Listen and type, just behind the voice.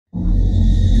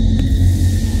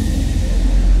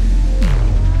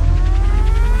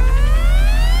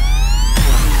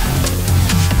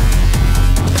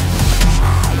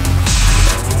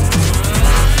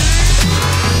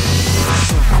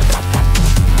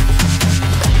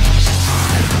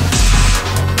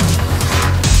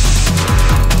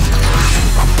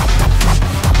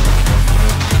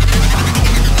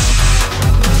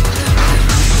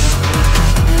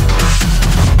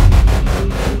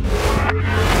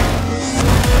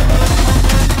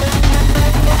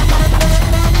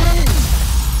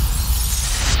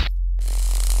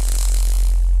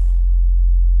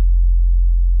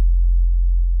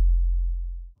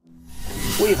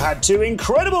We've had 2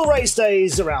 incredible race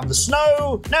days around the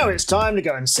snow. Now it's time to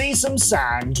go and see some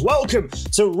sand. Welcome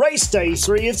to race day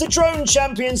 3 of the Drone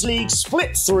Champions League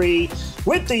Split 3.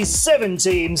 With these 7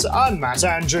 teams, I'm Matt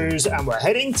Andrews and we're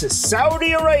heading to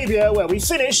Saudi Arabia where we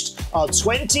finished our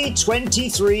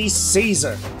 2023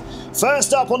 season.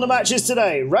 First up on the matches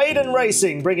today, Raiden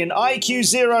Racing bringing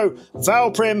IQ0,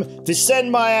 Valprim, Vicen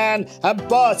Mayan and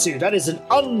Batu. That is an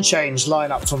unchanged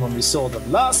lineup from when we saw them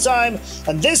last time.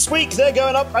 And this week they're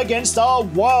going up against our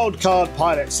wildcard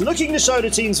pilots. Looking to show the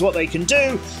teams what they can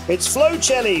do, it's Flo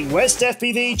Celli, West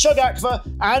FPV, Chug Akva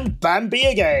and Bambi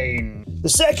again. The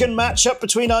second matchup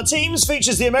between our teams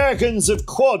features the Americans of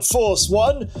Quad Force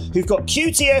 1, who've got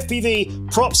QTFPV,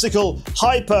 Propsicle,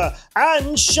 Hyper,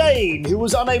 and Shane, who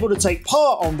was unable to take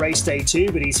part on race day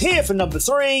 2, but he's here for number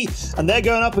 3, and they're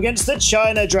going up against the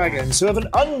China Dragons, who have an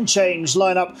unchanged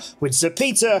lineup with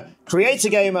Zapita, Creator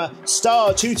Gamer,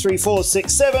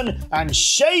 Star23467, and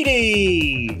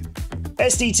Shady.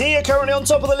 SDT are currently on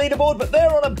top of the leaderboard, but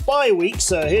they're on a bye week,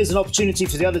 so here's an opportunity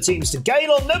for the other teams to gain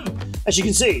on them. As you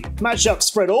can see, matchups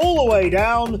spread all the way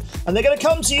down, and they're going to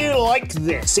come to you like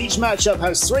this. Each matchup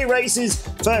has 3 races.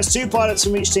 First 2 pilots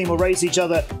from each team will race each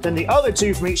other, then the other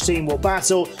 2 from each team will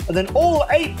battle, and then all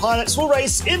 8 pilots will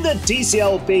race in the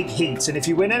DCL Big Heat. And if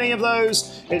you win any of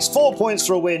those, it's 4 points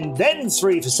for a win, then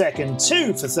 3 for second,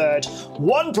 2 for third,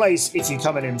 1 place if you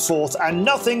come in 4th, and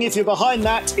nothing if you're behind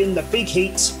that in the Big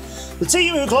Heat. The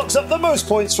team who clocks up the most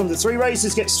points from the 3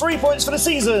 races gets 3 points for the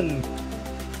season.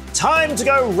 Time to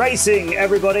go racing,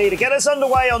 everybody. To get us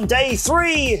underway on day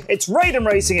 3, it's Raiden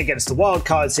Racing against the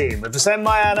wildcard team, with Vicen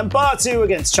Mayan and Batu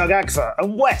against Chug Akva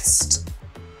and West.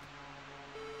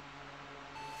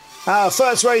 Our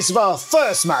first race of our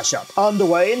first matchup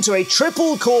underway into a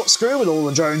triple corkscrew with all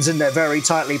the drones in there very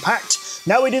tightly packed.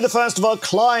 Now we do the first of our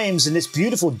climbs in this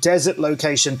beautiful desert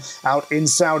location out in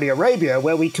Saudi Arabia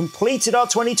where we completed our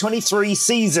 2023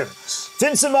 season.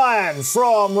 Vicen Mayan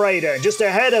from Raiden just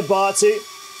ahead of Batu.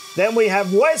 Then we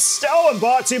have West. Oh, and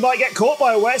Batu might get caught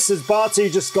by West as Batu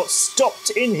just got stopped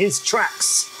in his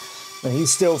tracks. And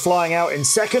he's still flying out in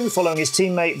second, following his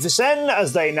teammate Vicen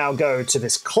as they now go to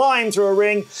this climb through a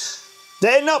ring.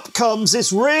 Then up comes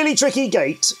this really tricky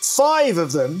gate, 5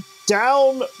 of them,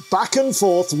 down, back and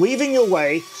forth, weaving your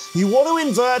way. You want to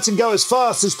invert and go as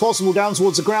fast as possible down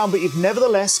towards the ground, but you've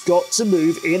nevertheless got to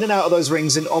move in and out of those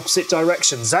rings in opposite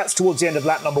directions. That's towards the end of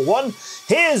lap number 1.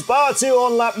 Here's Batu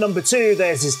on lap number 2.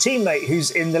 There's his teammate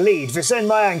who's in the lead. Vicen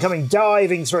Mayan coming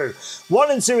diving through.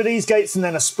 1 and 2 of these gates and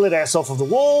then a split S off of the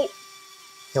wall.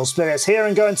 He'll split S here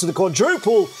and go into the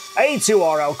quadruple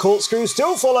A2RL corkscrew,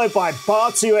 still followed by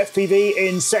Batu FPV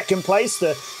in second place,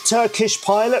 the Turkish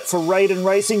pilot for Raiden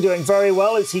Racing doing very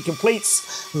well as he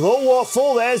completes the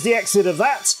waffle. There's the exit of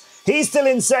that. He's still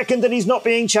in second and he's not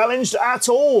being challenged at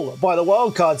all by the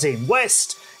wildcard team.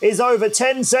 West is over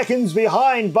 10 seconds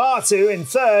behind Batu in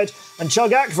third and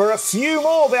Chug Akva a few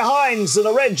more behind, so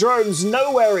the red drone's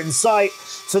nowhere in sight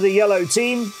for the yellow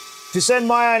team. Vicen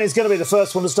Mayan is going to be the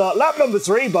first one to start. Lap number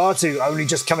 3, Batu only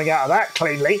just coming out of that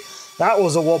cleanly. That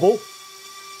was a wobble.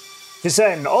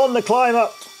 Vicen on the climb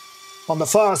up on the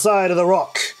far side of the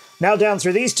rock. Now down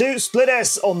through these 2, split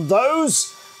S on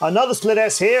those. Another split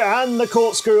S here and the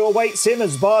corkscrew awaits him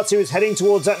as Batu is heading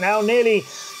towards that now. Nearly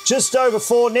just over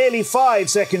 4, nearly 5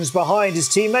 seconds behind his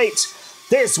teammate.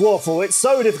 This waffle, it's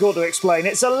so difficult to explain.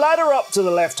 It's a ladder up to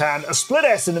the left hand, a split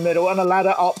S in the middle and a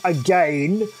ladder up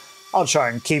again. I'll try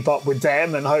and keep up with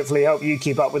them and hopefully help you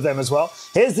keep up with them as well.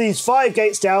 Here's these 5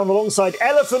 gates down alongside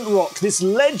Elephant Rock, this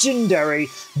legendary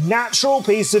natural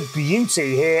piece of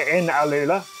beauty here in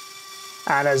Alula.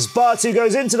 And as Batu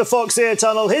goes into the Fox Ear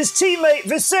Tunnel, his teammate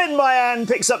Vicen Mayan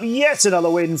picks up yet another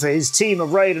win for his team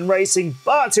of Raiden Racing.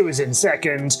 Batu is in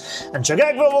second, and Chug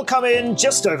Akva will come in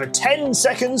just over 10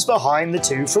 seconds behind the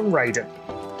 2 from Raiden.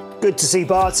 Good to see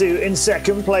Batu in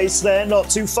second place there, not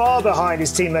too far behind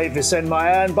his teammate Vicen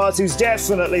Mayan. Batu's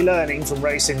definitely learning from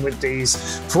racing with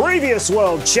these previous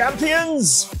world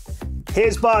champions.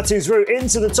 Here's Batu's route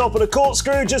into the top of the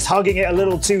corkscrew, just hugging it a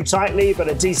little too tightly, but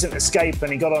a decent escape,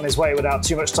 and he got on his way without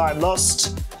too much time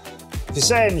lost.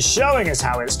 Visen showing us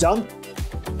how it's done.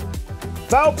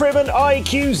 Valprim and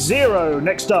IQ 0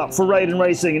 next up for Raiden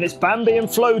Racing, and it's Bambi and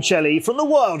Flocelli from the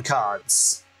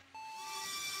wildcards.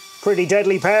 Pretty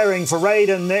deadly pairing for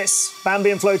Raiden this.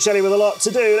 Bambi and Flocelli with a lot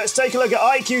to do. Let's take a look at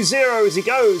IQ 0 as he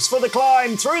goes for the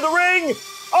climb through the ring.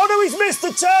 Oh no, he's missed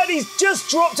the turn. He's just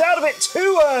dropped out of it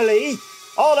too early.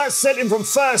 Oh, that's sent him from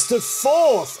first to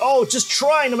fourth. Oh, just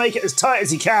trying to make it as tight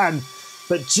as he can,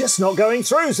 but just not going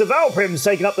through. So Valprim's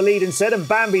taking up the lead instead, and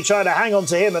Bambi trying to hang on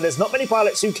to him, and there's not many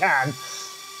pilots who can.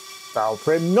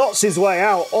 Valprim knots his way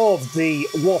out of the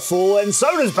waffle, and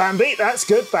so does Bambi. That's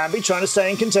good. Bambi trying to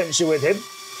stay in contention with him.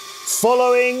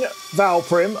 Following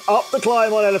Valprim up the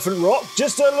climb on Elephant Rock,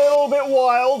 just a little bit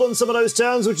wild on some of those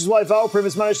turns, which is why Valprim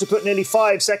has managed to put nearly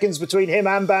 5 seconds between him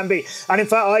and Bambi. And in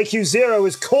fact, IQ 0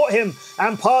 has caught him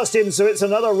and passed him, so it's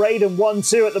another Raiden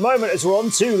 1-2 at the moment as we're on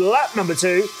to lap number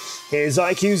 2. Here's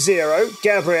IQ 0,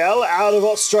 Gabriel out of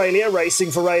Australia,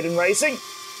 racing for Raiden Racing.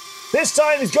 This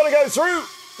time he's got to go through,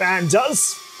 and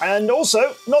does. And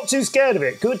also, not too scared of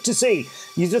it. Good to see.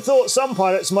 You'd have thought some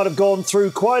pilots might have gone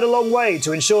through quite a long way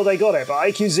to ensure they got it, but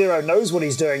IQ 0 knows what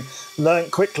he's doing,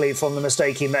 learnt quickly from the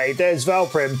mistake he made. There's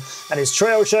Valprim and his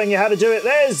trail showing you how to do it.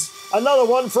 There's another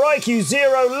one for IQ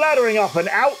 0, laddering up and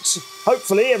out.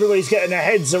 Hopefully everybody's getting their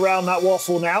heads around that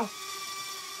waffle now.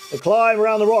 The climb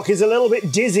around the rock is a little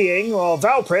bit dizzying, while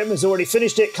Valprim has already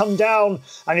finished it, come down,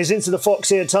 and is into the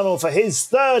Foxeer Tunnel for his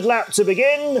third lap to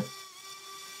begin.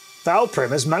 Valprim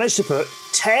has managed to put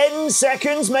 10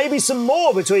 seconds, maybe some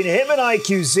more, between him and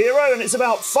IQ 0, and it's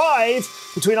about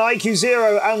 5 between IQ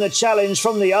 0 and the challenge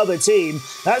from the other team.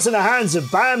 That's in the hands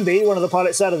of Bambi, one of the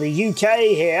pilots out of the UK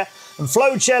here, and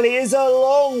Flocelli is a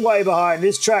long way behind.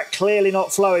 This track clearly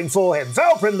not flowing for him.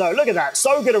 Valprim, though, look at that,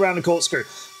 so good around the corkscrew.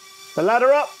 The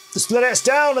ladder up, the split S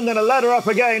down, and then a ladder up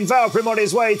again. Valprim on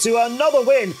his way to another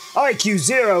win. IQ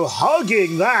 0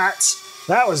 hugging that.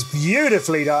 That was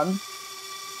beautifully done.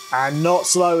 And not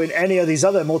slow in any of these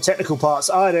other more technical parts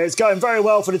either. It's going very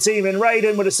well for the team in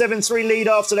Raiden with a 7-3 lead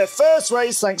after their first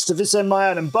race, thanks to Visen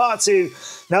Mayan and Batu.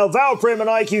 Now Valprim and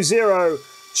IQ 0,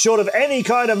 short of any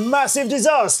kind of massive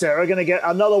disaster, are going to get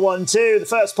another one too. The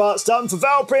first part's done for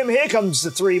Valprim. Here comes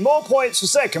the 3 more points for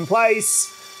second place.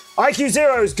 IQ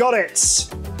 0's got it.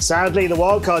 Sadly, the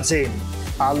wildcard team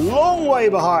a long way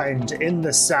behind in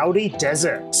the Saudi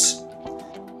desert.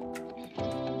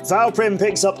 Valprim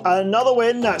picks up another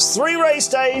win. That's 3 race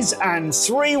days and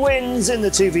 3 wins in the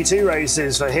 2v2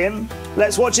 races for him.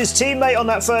 Let's watch his teammate on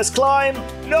that first climb.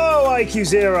 No, IQ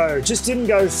 0 just didn't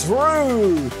go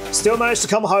through. Still managed to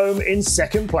come home in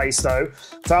second place though.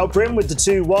 Valprim with the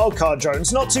 2 wildcard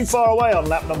drones, not too far away on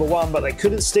lap number 1, but they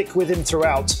couldn't stick with him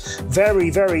throughout.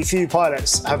 Very, very few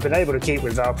pilots have been able to keep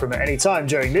with Valprim at any time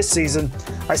during this season.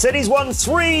 I said he's won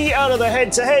 3 out of the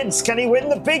head-to-heads. Can he win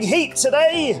the big heat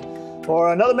today?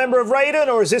 Or another member of Raiden,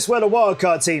 or is this where the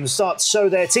wildcard team start to show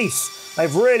their teeth?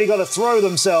 They've really got to throw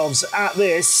themselves at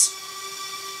this.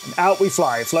 And out we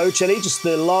fly. Flocelli, just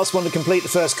the last one to complete the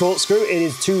first corkscrew. It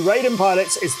is 2 Raiden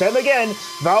pilots. It's them again.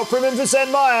 Valprim and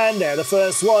Visen Mayan. They're the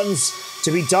first ones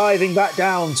to be diving back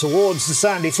down towards the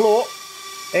sandy floor.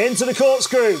 Into the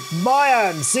corkscrew.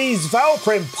 Mayan sees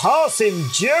Valprim pass him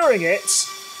during it.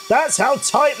 That's how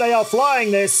tight they are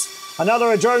flying this.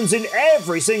 Another drones in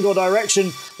every single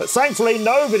direction, but thankfully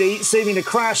nobody seeming to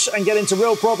crash and get into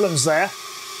real problems there.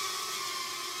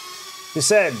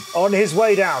 Visen on his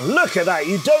way down. Look at that,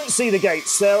 you don't see the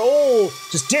gates. They're all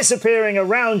just disappearing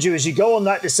around you as you go on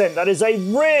that descent. That is a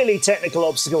really technical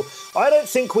obstacle. I don't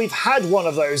think we've had one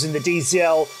of those in the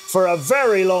DCL for a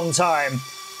very long time.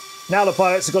 Now the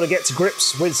pilots have got to get to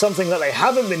grips with something that they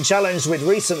haven't been challenged with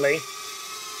recently.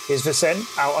 Here's Visen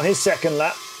out on his second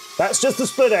lap. That's just the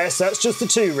split S, that's just the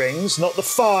 2 rings, not the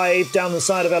 5 down the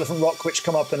side of Elephant Rock, which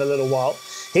come up in a little while.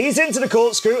 He's into the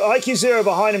corkscrew, IQ 0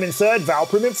 behind him in third,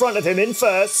 Valprim in front of him in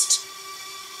first.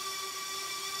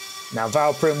 Now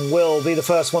Valprim will be the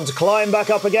first one to climb back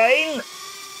up again.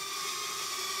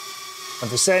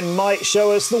 And Visen might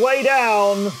show us the way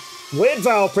down. With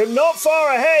Valprim not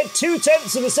far ahead,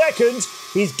 0.2 of a second.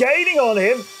 He's gaining on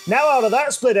him. Now out of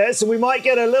that split S, and we might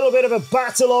get a little bit of a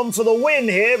battle on for the win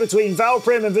here between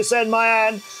Valprim and Visen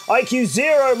Mayan. IQ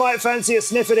 0 might fancy a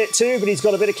sniff at it too, but he's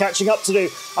got a bit of catching up to do.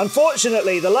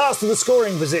 Unfortunately, the last of the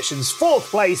scoring positions, 4th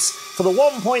place for the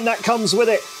 1 point that comes with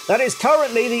it. That is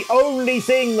currently the only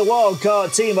thing the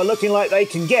wildcard team are looking like they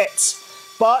can get.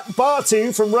 But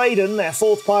Batu from Raiden, their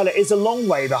 4th pilot, is a long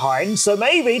way behind, so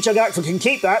maybe Chagakfa can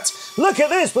keep that. Look at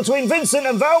this between Vincent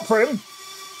and Valprim.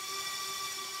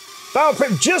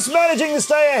 Valprim just managing to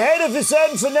stay ahead of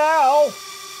Vicen for now.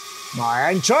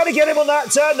 Mayan trying to get him on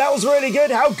that turn. That was really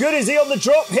good. How good is he on the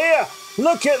drop here?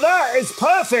 Look at that. It's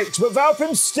perfect. But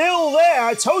Valprim's still there.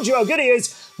 I told you how good he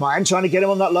is. Mayan trying to get him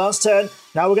on that last turn.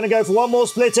 Now we're going to go for one more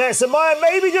split S. And Mayan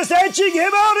maybe just edging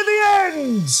him out at the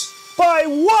end by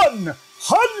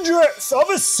 1/100th of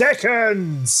a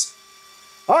second.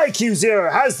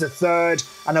 IQ0 has the third.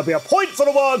 And there'll be a point for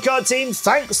the wildcard team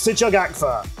thanks to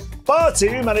Chugakfa.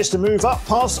 Batu managed to move up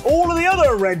past all of the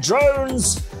other red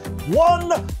drones.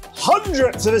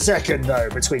 1/100th of a second, though,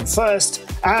 between first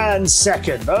and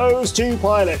second. Those two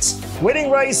pilots winning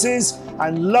races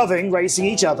and loving racing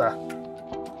each other.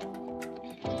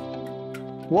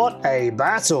 What a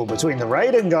battle between the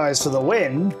Raiden guys for the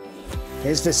win.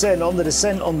 Here's Vicen on the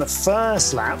descent on the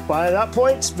first lap. By that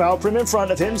point, Valprim in front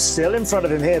of him, still in front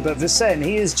of him here, but Vicen,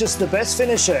 he is just the best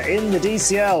finisher in the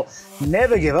DCL.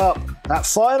 Never give up. That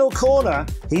final corner,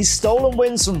 he's stolen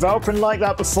wins from Valprim like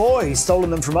that before. He's stolen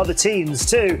them from other teams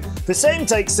too. Vicen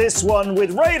takes this one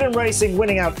with Raiden Racing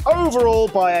winning out overall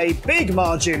by a big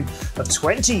margin of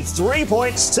 23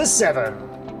 points to 7.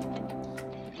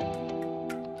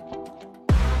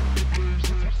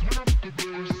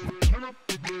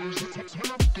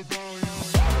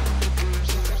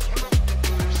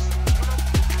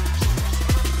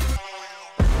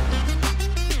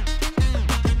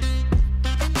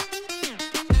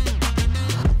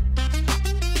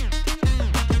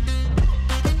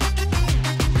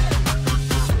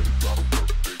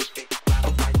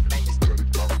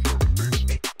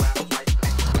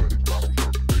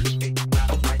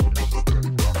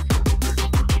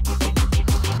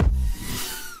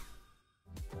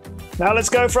 Now let's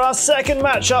go for our second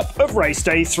matchup of Race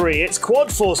Day 3. It's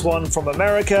Quad Force 1 from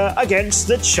America against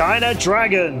the China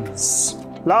Dragons.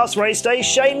 Last race day,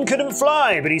 Shane couldn't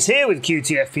fly, but he's here with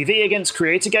QTFPV against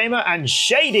Creator Gamer and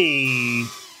Shady.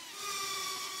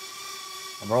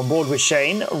 And we're on board with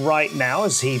Shane right now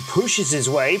as he pushes his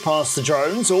way past the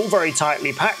drones, all very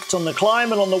tightly packed on the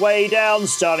climb and on the way down,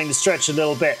 starting to stretch a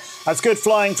little bit. That's good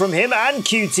flying from him and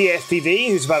QTFPV,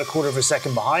 who's about a quarter of a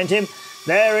second behind him.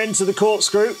 They're into the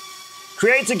corkscrew.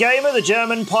 Creator Gamer, the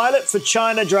German pilot for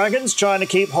China Dragons, trying to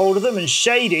keep hold of them, and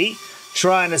Shady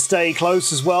trying to stay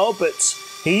close as well, but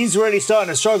he's really starting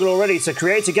to struggle already, so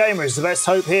Creator Gamer is the best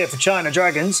hope here for China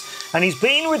Dragons, and he's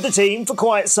been with the team for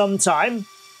quite some time.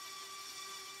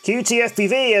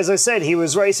 QTFPV, as I said, he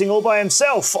was racing all by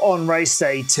himself on race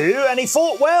day 2, and he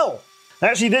fought well.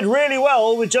 Actually did really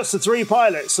well with just the 3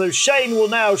 pilots, so Shane will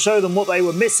now show them what they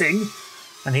were missing.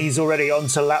 And he's already on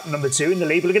to lap number 2 in the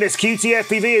lead. But look at this,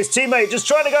 QTFPV, his teammate, just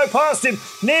trying to go past him.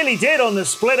 Nearly did on the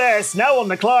split S, now on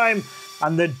the climb.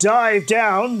 And the dive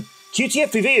down.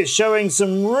 QTFPV is showing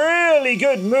some really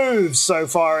good moves so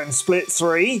far in split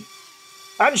 3.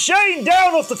 And Shane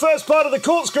down off the first part of the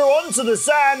corkscrew onto the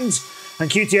sand. And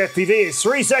QTFPV is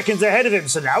 3 seconds ahead of him.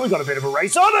 So now we've got a bit of a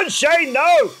race on. And Shane,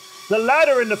 no! The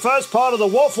ladder in the first part of the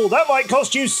waffle, that might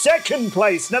cost you second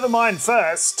place. Never mind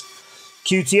first.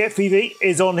 QTFPV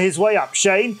is on his way up.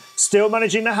 Shane still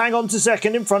managing to hang on to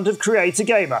second in front of Creator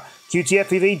Gamer.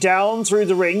 QTFPV down through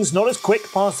the rings, not as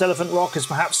quick past Elephant Rock as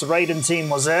perhaps the Raiden team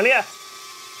was earlier.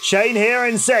 Shane here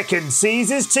in second, sees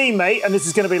his teammate, and this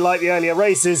is going to be like the earlier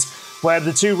races where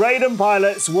the 2 Raiden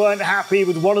pilots weren't happy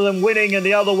with one of them winning and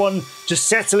the other one just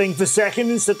settling for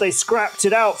second. Instead they scrapped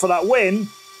it out for that win.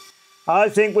 I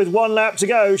think with 1 lap to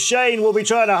go, Shane will be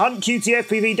trying to hunt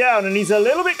QTFPV down, and he's a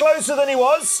little bit closer than he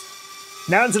was.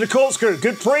 Now into the corkscrew,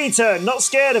 good pre-turn, not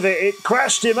scared of it. It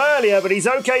crashed him earlier, but he's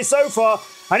okay so far.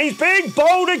 And he's being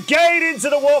bowled again into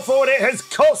the waffle, and it has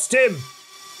cost him.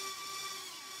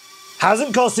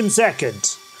 Hasn't cost him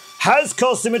second. Has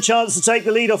cost him a chance to take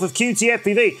the lead off of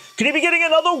QTFPV. Could he be getting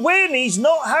another win? He's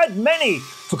not had many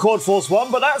for Quad Force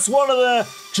 1, but that's one of the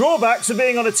drawbacks of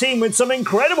being on a team with some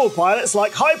incredible pilots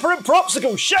like Hyper and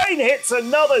Propsicle. Shane hits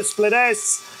another split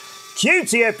S.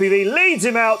 QTFPV leads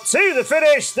him out to the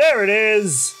finish. There it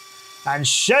is. And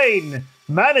Shane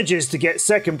manages to get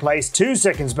second place, 2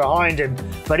 seconds behind him.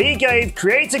 But he gave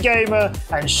Creator Gamer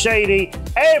and Shady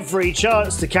every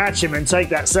chance to catch him and take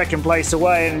that second place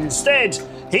away. And instead,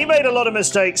 he made a lot of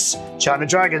mistakes. China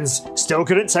Dragons still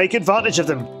couldn't take advantage of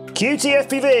them.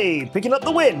 QTFPV picking up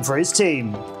the win for his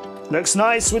team. Looks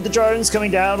nice with the drones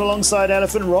coming down alongside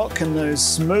Elephant Rock and those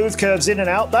smooth curves in and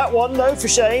out. That one, though, for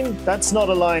Shane, that's not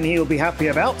a line he'll be happy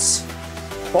about.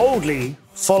 Boldly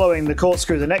following the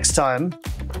corkscrew the next time.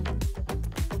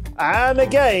 And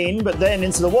again, but then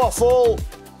into the waffle.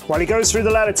 While he goes through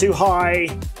the ladder too high.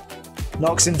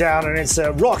 Knocks him down and it's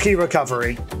a rocky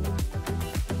recovery.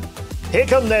 Here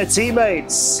come their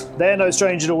teammates. They're no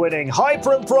stranger to winning.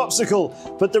 Hyper and Propsicle,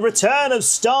 but the return of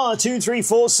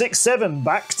Star23467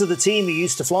 back to the team he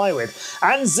used to fly with.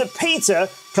 And Zapita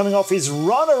coming off his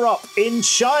runner-up in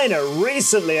China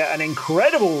recently at an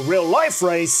incredible real-life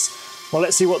race. Well,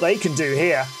 let's see what they can do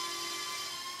here.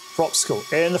 Propsicle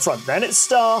in the front. Then it's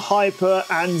Star, Hyper,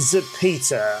 and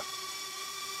Zapita.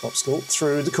 Propsicle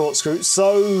through the corkscrew.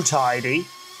 So tidy.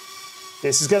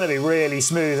 This is going to be really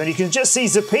smooth, and you can just see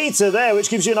Zapita there,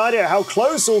 which gives you an idea how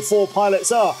close all four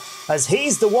pilots are, as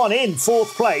he's the one in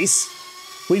 4th place.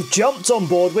 We've jumped on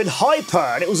board with Hyper,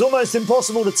 and it was almost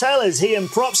impossible to tell as he and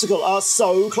Propsicle are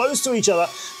so close to each other,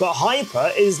 but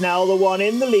Hyper is now the one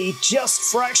in the lead, just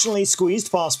fractionally squeezed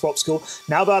past Propsicle,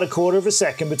 now about 1/4 of a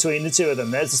second between the two of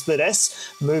them. There's the split S,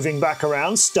 moving back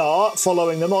around, Star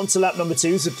following them onto lap number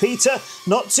 2, Zapita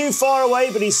not too far away,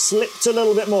 but he's slipped a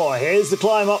little bit more. Here's the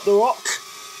climb up the rock,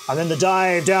 and then the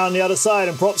dive down the other side,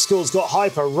 and Propsicle's got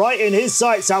Hyper right in his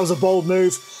sights. That was a bold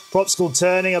move. Propsicle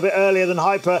turning a bit earlier than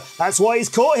Hyper. That's why he's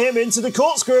caught him into the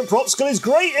corkscrew, and Propsicle is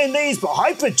great in these, but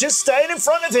Hyper just staying in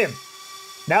front of him.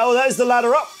 Now there's the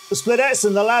ladder up, the split S,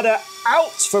 and the ladder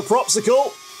out for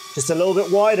Propsicle. Just a little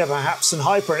bit wider perhaps than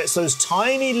Hyper, and it's those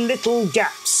tiny little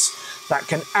gaps that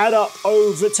can add up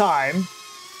over time.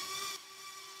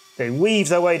 They weave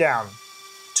their way down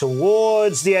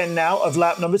towards the end now of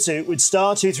lap number 2 with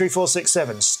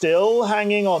Star23467 still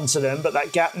hanging on to them, but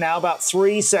that gap now about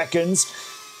 3 seconds.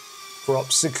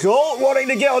 Propsicle wanting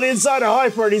to get on the inside of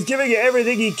Hyper, and he's giving it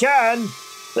everything he can.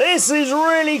 This is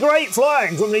really great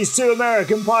flying from these two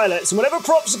American pilots, and whatever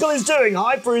Propsicle is doing,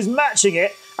 Hyper is matching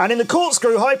it. And in the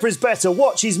corkscrew, Hyper is better.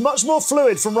 Watch, he's much more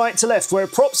fluid from right to left, where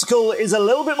Propsicle is a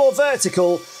little bit more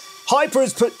vertical. Hyper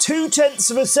has put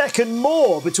 0.2 of a second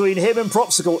more between him and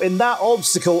Propsicle in that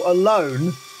obstacle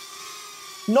alone.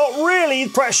 Not really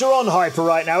pressure on Hyper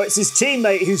right now. It's his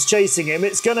teammate who's chasing him.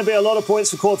 It's going to be a lot of points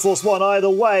for Quad Force 1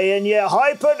 either way. And yeah,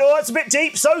 Hyper, oh, it's a bit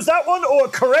deep. So's that one. Or a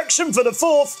correction for the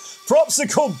 4th.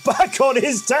 Propsicle back on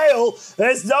his tail.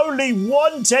 There's only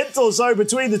 1/10 or so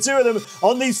between the two of them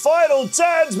on these final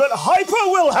turns, but Hyper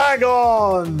will hang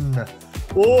on.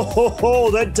 Oh,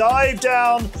 the dive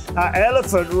down at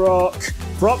Elephant Rock.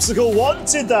 Propsicle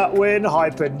wanted that win.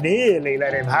 Hyper nearly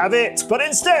let him have it, but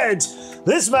instead,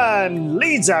 this man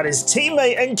leads out his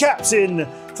teammate and captain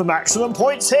for maximum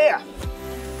points here.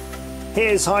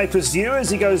 Here's Hyper's view as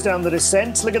he goes down the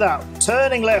descent. Look at that,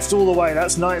 turning left all the way.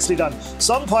 That's nicely done.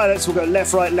 Some pilots will go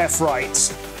left, right, left,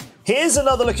 right. Here's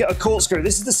another look at a corkscrew.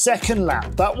 This is the 2nd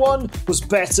lap. That one was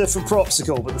better for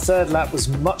Propsicle, but the 3rd lap was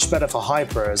much better for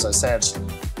Hyper, as I said.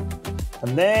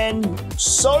 And then,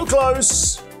 so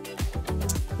close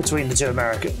between the two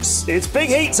Americans. It's big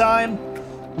heat time.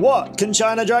 What can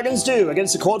China Dragons do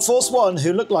against the Quad Force 1,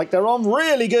 who look like they're on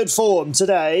really good form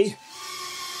today?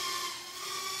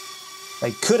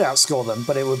 They could outscore them,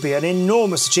 but it would be an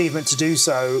enormous achievement to do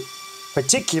so,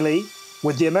 particularly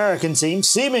with the American team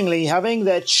seemingly having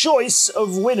their choice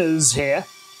of winners here.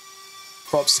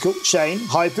 Propsicle, Shane,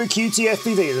 Hyper, QT,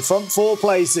 FPV, the front 4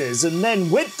 places, and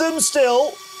then with them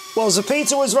still, well,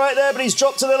 Zapita was right there, but he's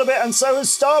dropped a little bit, and so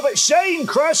has Star, but Shane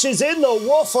crashes in the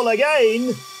waffle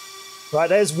again. Right,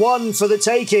 there's one for the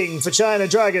taking for China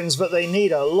Dragons, but they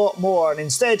need a lot more, and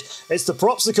instead, it's the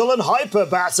Propsicle and Hyper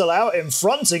battle out in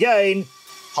front again.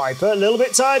 Hyper, a little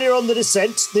bit tidier on the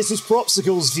descent. This is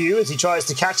Propsicle's view as he tries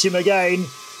to catch him again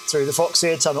through the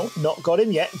Foxeer tunnel. Not got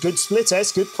him yet. Good split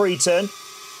S, good pre-turn.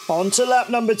 On to lap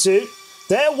number 2.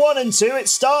 They're 1 and 2.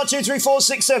 It's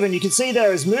Star23467. You can see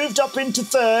there has moved up into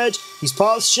 3rd. He's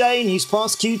past Shane. He's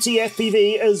past QT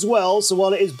FPV as well. So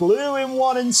while it is blue in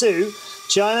 1 and 2,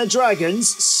 China Dragons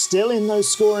still in those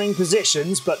scoring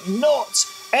positions, but not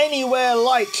anywhere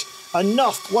like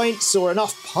enough points or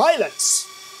enough pilots.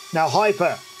 Now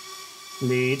Hyper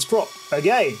leads Prop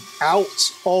again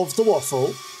out of the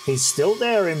waffle. He's still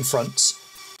there in front.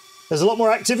 There's a lot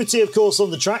more activity, of course,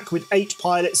 on the track with 8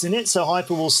 pilots in it, so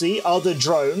Hyper will see other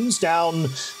drones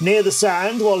down near the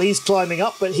sand while he's climbing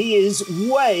up, but he is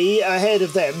way ahead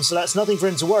of them, so that's nothing for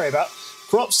him to worry about.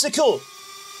 Propsicle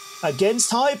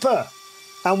against Hyper.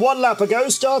 And 1 lap ago,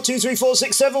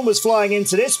 Star23467 was flying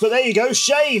into this, but there you go,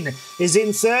 Shane is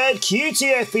in 3rd,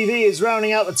 QTFPV is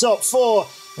rounding out the top 4,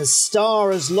 as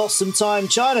Star has lost some time.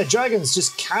 China Dragons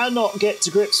just cannot get to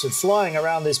grips with flying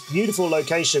around this beautiful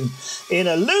location in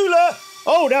a Lula.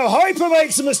 Oh, now Hyper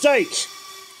makes a mistake.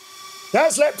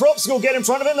 That's let Propsicle get in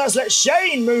front of him. That's let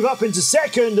Shane move up into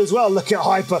second as well. Look at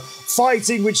Hyper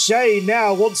fighting with Shane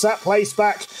now. Wants that place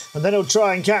back. And then he'll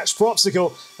try and catch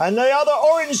Propsicle. And the other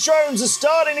orange drones are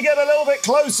starting to get a little bit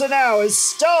closer now as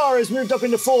Star has moved up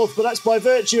into fourth. But that's by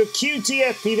virtue of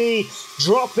QTFPV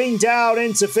dropping down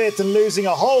into fifth and losing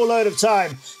a whole load of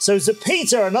time. So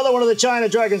Zapita, another one of the China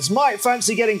Dragons, might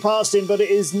fancy getting past him, but it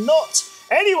is not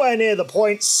anywhere near the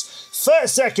points.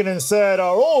 First, second and third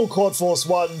are all Quad Force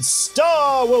 1.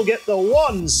 Star will get the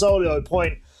one solo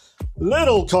point.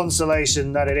 Little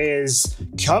consolation that it is,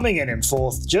 coming in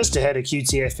fourth, just ahead of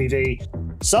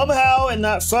QTFPV. Somehow, in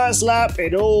that first lap,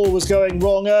 it all was going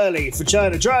wrong early for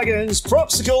China Dragons.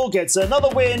 Propsicle gets another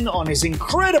win on his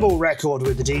incredible record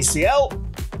with the DCL.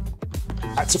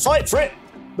 Had to fight for it,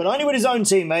 but only with his own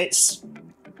teammates.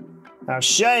 Now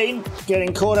Shane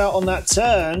getting caught out on that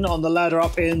turn on the ladder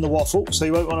up in the waffle, so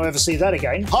you won't want to ever see that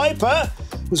again. Hyper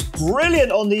was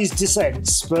brilliant on these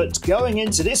descents, but going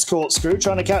into this corkscrew,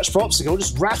 trying to catch Propsicle,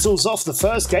 just rattles off the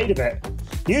first gate a bit.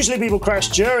 Usually people crash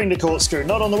during the corkscrew,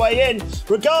 not on the way in.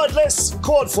 Regardless,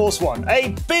 Quad Force 1,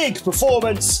 a big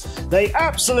performance. They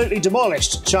absolutely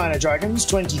demolished China Dragons,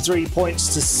 23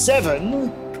 points to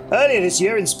 7. Earlier this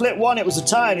year, in Split 1, it was a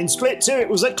tie, and in Split 2, it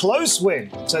was a close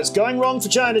win. So it's going wrong for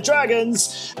China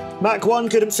Dragons. Mach 1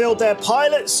 couldn't field their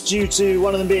pilots due to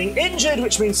one of them being injured,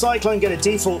 which means Cyclone get a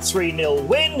default 3-0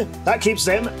 win. That keeps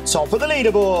them top of the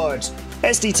leaderboard.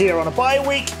 SDT are on a bye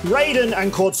week. Raiden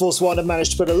and Quad Force 1 have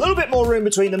managed to put a little bit more room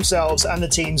between themselves and the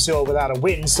teams who are without a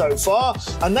win so far,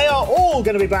 and they are all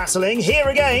going to be battling here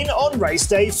again on race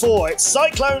day 4. It's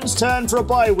Cyclone's turn for a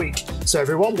bye week, so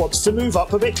everyone wants to move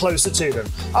up a bit closer to them.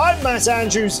 I'm Matt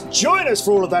Andrews. Join us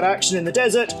for all of that action in the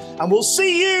desert, and we'll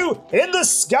see you in the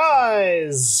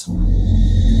skies.